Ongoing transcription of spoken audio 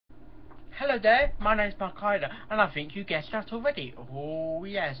Hello there, my name is Mark Hyder, and I think you guessed that already. Oh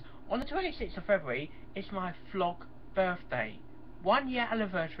yes, on the 26th of February, it's my vlog birthday. 1 year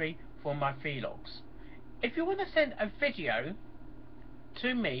anniversary for my vlogs. If you want to send a video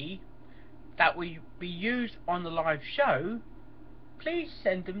to me that will be used on the live show, please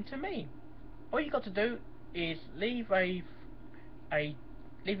send them to me. All you got to do is leave a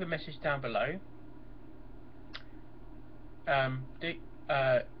message down below.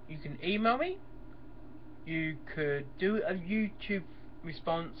 You can email me. You could do a YouTube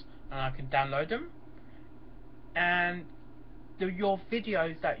response and I can download them, and your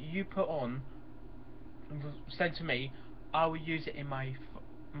videos that you put on send to me, I will use it in my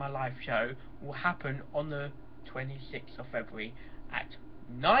live show. Will happen on the 26th of February at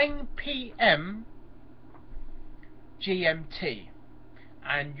 9 PM GMT,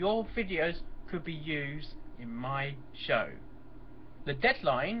 and your videos could be used in my show. The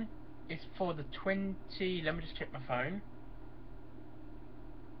deadline is for the 20, let me just check my phone,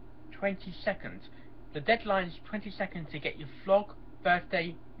 22nd. The deadline is 22nd to get your vlog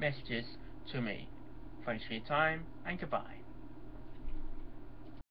birthday messages to me. Thanks for your time and goodbye.